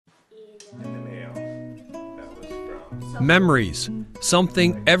Memories,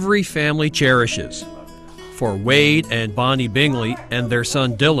 something every family cherishes. For Wade and Bonnie Bingley and their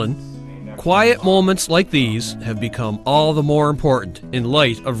son Dylan, quiet moments like these have become all the more important in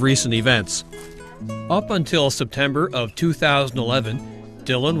light of recent events. Up until September of 2011,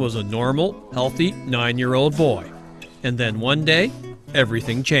 Dylan was a normal, healthy 9-year-old boy. And then one day,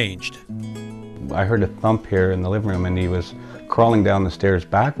 everything changed. I heard a thump here in the living room and he was crawling down the stairs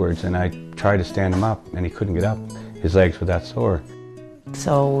backwards, and I tried to stand him up and he couldn't get up. His legs were that sore.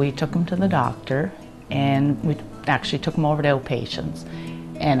 So we took him to the doctor, and we actually took him over to outpatients.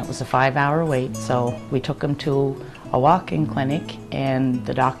 And it was a 5-hour wait, so we took him to a walk-in clinic, and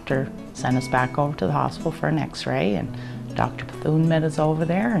the doctor sent us back over to the hospital for an x-ray, and Dr. Bethune met us over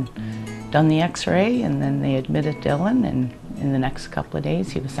there and done the x-ray, and then they admitted Dylan, and in the next couple of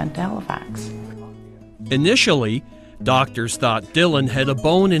days he was sent to Halifax. Initially, doctors thought Dylan had a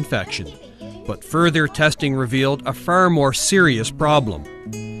bone infection, but further testing revealed a far more serious problem.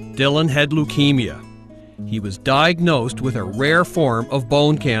 Dylan had leukemia. He was diagnosed with a rare form of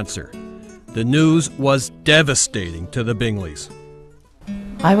bone cancer. The news was devastating to the Bingleys.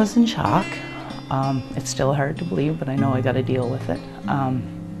 I was in shock. It's still hard to believe, but I know I got to deal with it.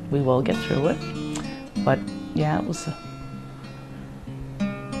 We will get through it. But yeah, it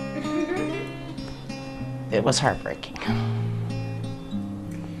was heartbreaking.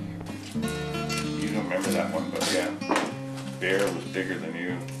 You don't remember that one, but yeah, Bear was bigger than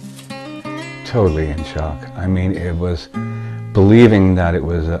you. Totally in shock. I mean, it was believing that it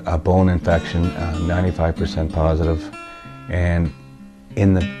was a bone infection, 95% positive, and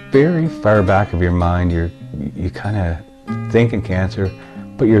in the very far back of your mind, you kind of thinking cancer,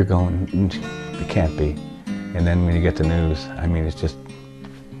 but you're going, it can't be. And then when you get the news, I mean, it's just,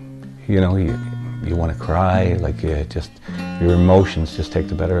 you know, you want to cry, like your emotions just take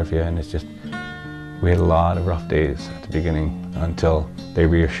the better of you, and it's just, we had a lot of rough days at the beginning until they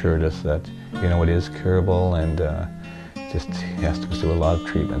reassured us that, you know, it is curable, and just he has to go through a lot of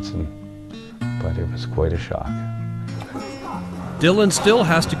treatments, but it was quite a shock. Dylan still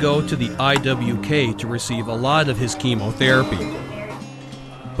has to go to the IWK to receive a lot of his chemotherapy.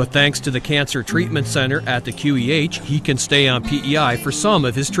 But thanks to the Cancer Treatment Center at the QEH, he can stay on PEI for some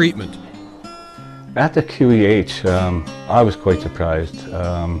of his treatment. At the QEH, I was quite surprised.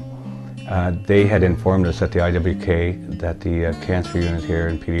 They had informed us at the IWK that the cancer unit here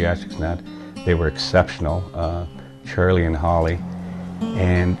in pediatrics and that, they were exceptional, Charlie and Holly.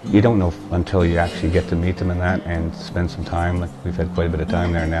 And you don't know until you actually get to meet them and that and spend some time. Like, we've had quite a bit of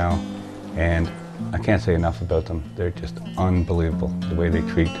time there now, and I can't say enough about them. They're just unbelievable, the way they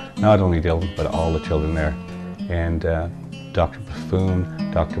treat not only Dylan, but all the children there. And Dr. Bethune,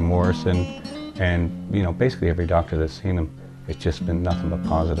 Dr. Morrison, and, you know, basically every doctor that's seen him, it's just been nothing but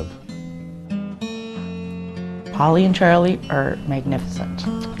positive. Holly and Charlie are magnificent.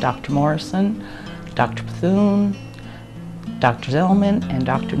 Dr. Morrison, Dr. Bethune, Dr. Zellman, and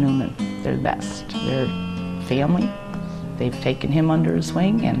Dr. Newman. They're the best. They're family. They've taken him under his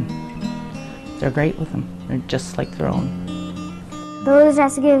wing, and they're great with him. They're just like their own. The loser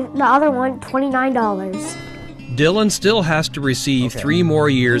has to give the other one $29. Dylan still has to receive 3 more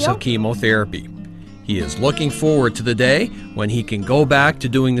years of chemotherapy. He is looking forward to the day when he can go back to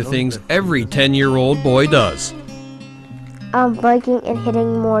doing the things every 10-year-old boy does. Biking and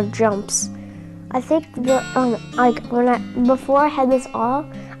hitting more jumps. I think before I had this all,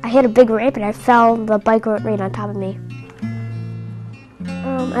 I hit a big ramp and I fell. The bike went right on top of me.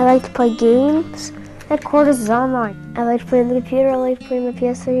 I like to play games. Headquarters is online. I like to play on the computer. I like to play on the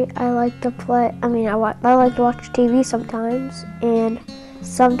PS3. I like to play. I like to watch TV sometimes, and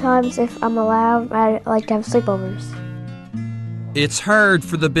sometimes, if I'm allowed, I like to have sleepovers. It's hard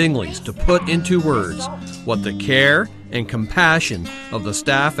for the Bingleys to put into words what the care and compassion of the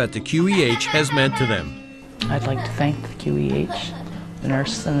staff at the QEH has meant to them. I'd like to thank the QEH, the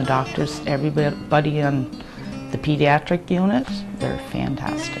nurses and the doctors, everybody on the pediatric unit. They're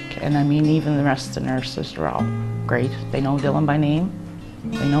fantastic. And I mean, even the rest of the nurses are all great. They know Dylan by name.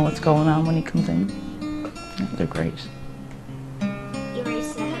 They know what's going on when he comes in. Yeah, they're great. You already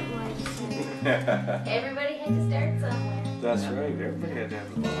said it. Everybody had to start somewhere. That's right, everybody had to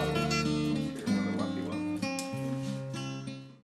have a lot.